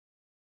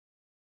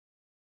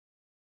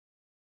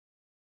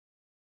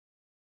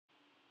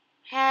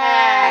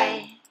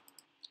Hey.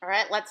 All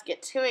right, let's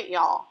get to it,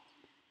 y'all.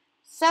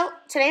 So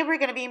today we're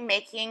going to be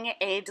making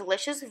a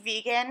delicious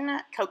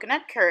vegan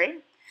coconut curry.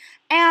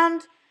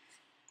 And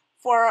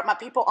for my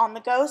people on the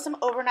go, some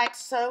overnight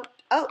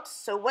soaked oats.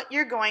 So what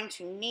you're going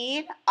to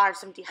need are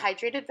some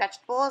dehydrated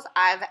vegetables.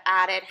 I've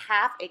added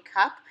half a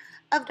cup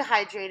of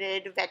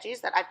dehydrated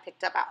veggies that I've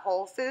picked up at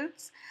Whole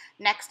Foods.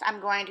 Next, I'm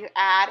going to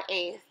add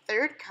a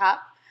third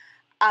cup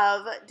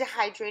of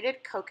dehydrated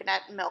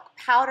coconut milk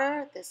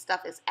powder. This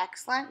stuff is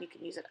excellent. You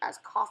can use it as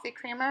coffee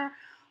creamer.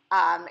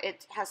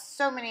 It has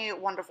so many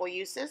wonderful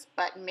uses,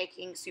 but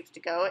making soups to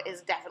go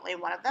is definitely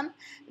one of them.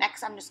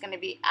 Next, I'm just going to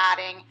be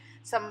adding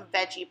some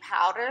veggie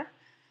powder.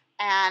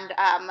 And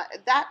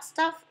that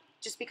stuff,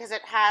 just because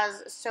it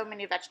has so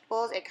many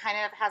vegetables, it kind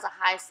of has a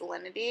high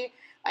salinity.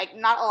 Like,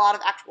 not a lot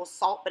of actual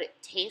salt, but it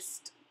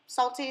tastes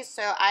salty,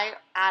 so I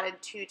added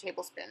 2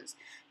 tablespoons.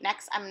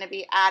 Next, I'm going to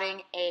be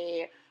adding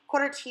a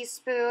quarter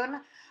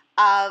teaspoon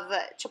of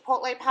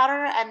chipotle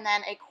powder and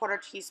then a quarter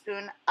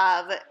teaspoon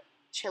of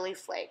chili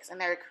flakes, and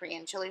they're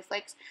Korean chili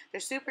flakes. They're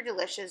super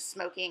delicious,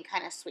 smoky, and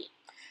kind of sweet.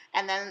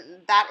 And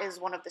then that is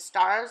one of the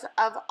stars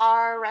of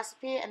our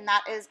recipe, and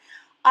that is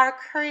our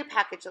curry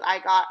package that I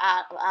got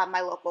at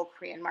my local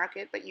Korean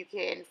market, but you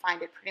can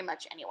find it pretty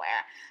much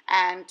anywhere.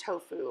 And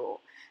tofu.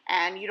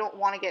 And you don't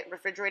want to get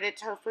refrigerated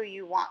tofu,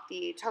 you want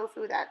the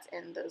tofu that's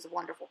in those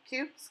wonderful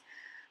cubes.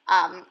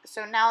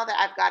 So now that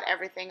I've got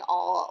everything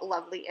all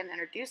lovely and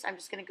introduced, I'm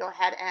just going to go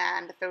ahead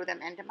and throw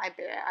them into my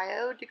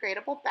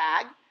biodegradable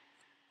bag.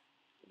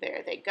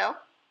 There they go.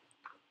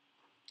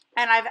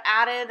 And I've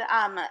added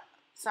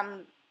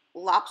some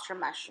lobster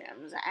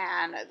mushrooms,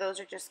 and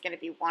those are just going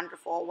to be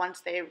wonderful.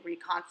 Once they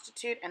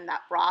reconstitute in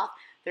that broth,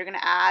 they're going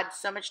to add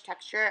so much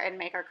texture and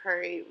make our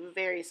curry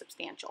very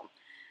substantial.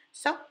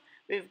 So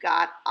we've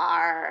got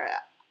our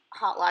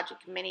Hot Logic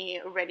Mini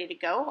ready to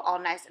go, all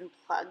nice and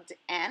plugged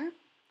in.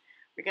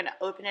 We're going to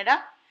open it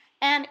up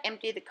and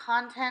empty the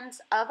contents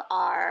of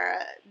our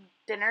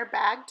dinner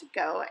bag to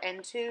go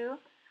into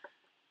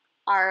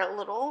our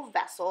little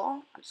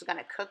vessel. I'm just going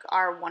to cook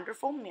our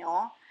wonderful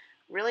meal.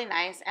 Really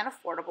nice and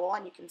affordable,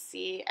 and you can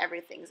see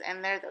everything's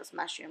in there. Those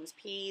mushrooms,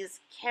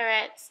 peas,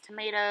 carrots,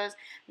 tomatoes.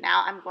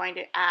 Now I'm going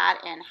to add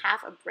in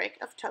half a brick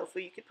of tofu.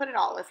 You could put it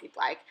all if you'd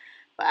like,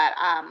 but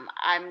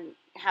I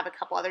have a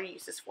couple other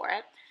uses for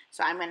it.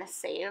 So I'm going to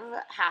save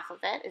half of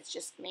it. It's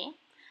just me.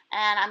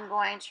 And I'm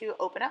going to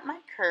open up my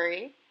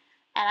curry,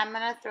 and I'm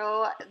going to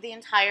throw the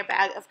entire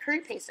bag of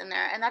curry paste in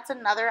there. And that's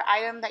another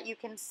item that you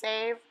can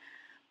save,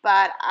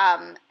 but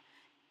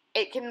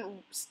it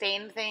can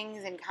stain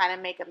things and kind of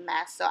make a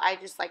mess. So I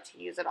just like to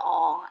use it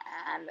all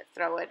and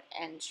throw it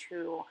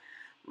into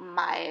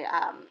my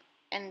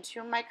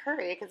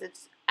curry because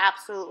it's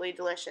absolutely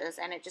delicious,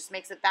 and it just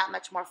makes it that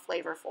much more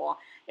flavorful.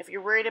 If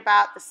you're worried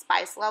about the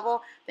spice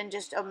level, then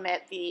just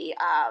omit the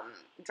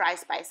dry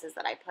spices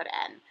that I put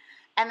in.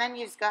 And then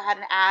you just go ahead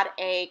and add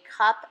a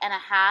cup and a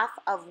half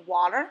of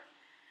water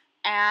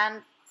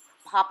and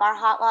pop our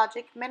Hot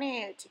Logic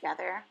Mini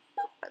together.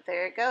 But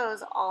there it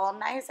goes, all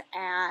nice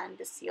and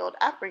sealed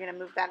up. We're going to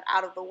move that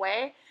out of the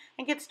way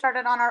and get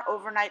started on our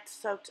overnight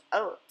soaked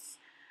oats.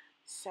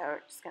 So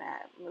we're just going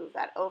to move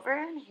that over,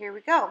 and here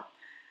we go.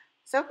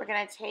 So we're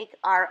going to take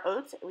our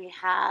oats. We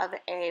have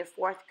a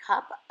 4th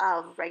cup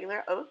of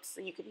regular oats.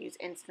 So you could use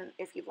instant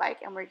if you'd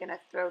like, and we're going to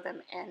throw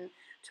them in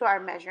to our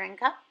measuring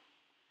cup.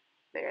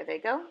 There they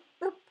go.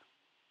 Boop.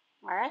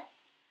 All right.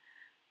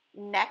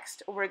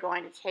 Next, we're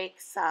going to take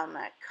some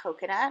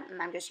coconut,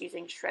 and I'm just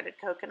using shredded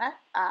coconut.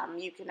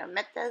 You can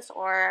omit this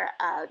or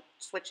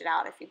switch it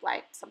out if you'd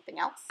like something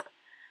else.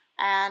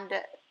 And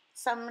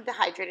some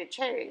dehydrated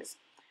cherries.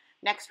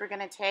 Next, we're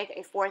going to take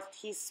a 4th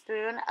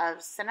teaspoon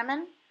of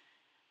cinnamon,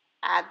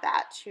 add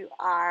that to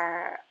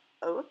our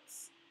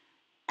oats,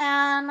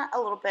 and a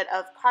little bit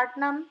of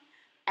cardamom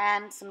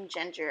and some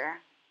ginger.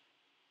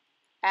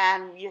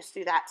 And just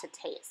do that to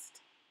taste.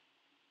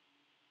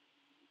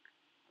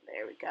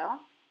 There we go.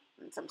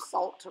 And some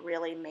salt to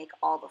really make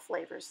all the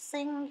flavors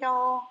sing,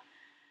 y'all.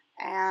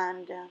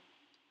 And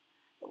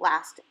the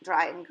last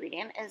dry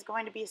ingredient is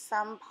going to be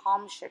some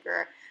palm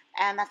sugar,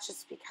 and that's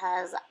just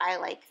because I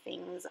like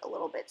things a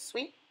little bit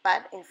sweet.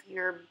 But if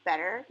you're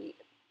better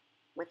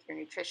with your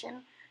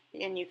nutrition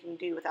and you can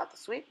do without the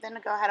sweet, then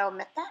go ahead and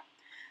omit that.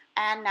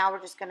 And now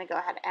we're just going to go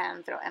ahead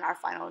and throw in our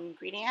final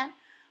ingredient,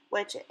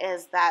 which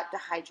is that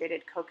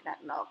dehydrated coconut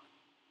milk.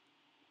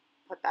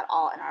 Put that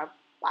all in our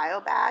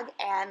bio bag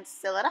and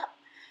seal it up.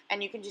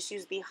 And you can just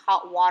use the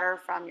hot water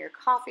from your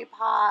coffee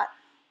pot,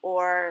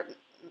 or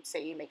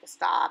say you make a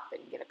stop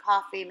and get a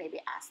coffee, maybe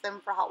ask them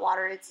for hot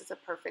water. It's a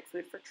perfect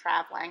food for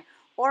traveling,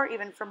 or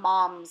even for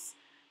moms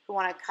who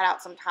want to cut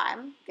out some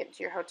time, get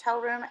into your hotel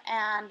room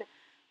and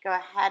go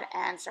ahead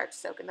and start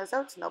soaking those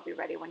oats, and they'll be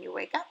ready when you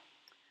wake up.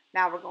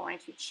 Now we're going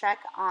to check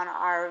on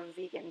our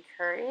vegan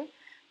curry.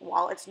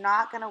 While it's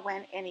not going to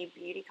win any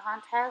beauty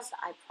contest,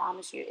 I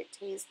promise you it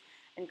tastes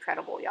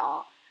incredible,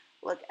 y'all.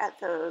 Look at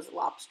those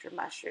lobster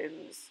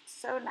mushrooms.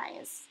 So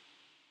nice.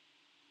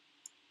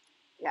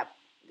 Yep,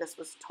 this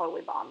was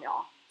totally bomb,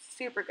 y'all.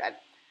 Super good.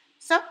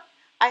 So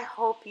I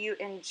hope you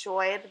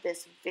enjoyed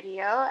this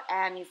video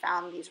and you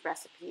found these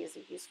recipes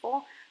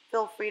useful.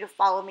 Feel free to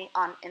follow me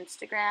on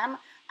Instagram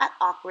at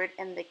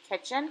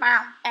awkwardinthekitchen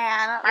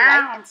and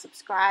like and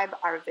subscribe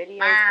our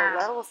videos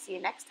below. We'll see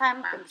you next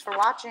time. Thanks for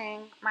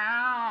watching.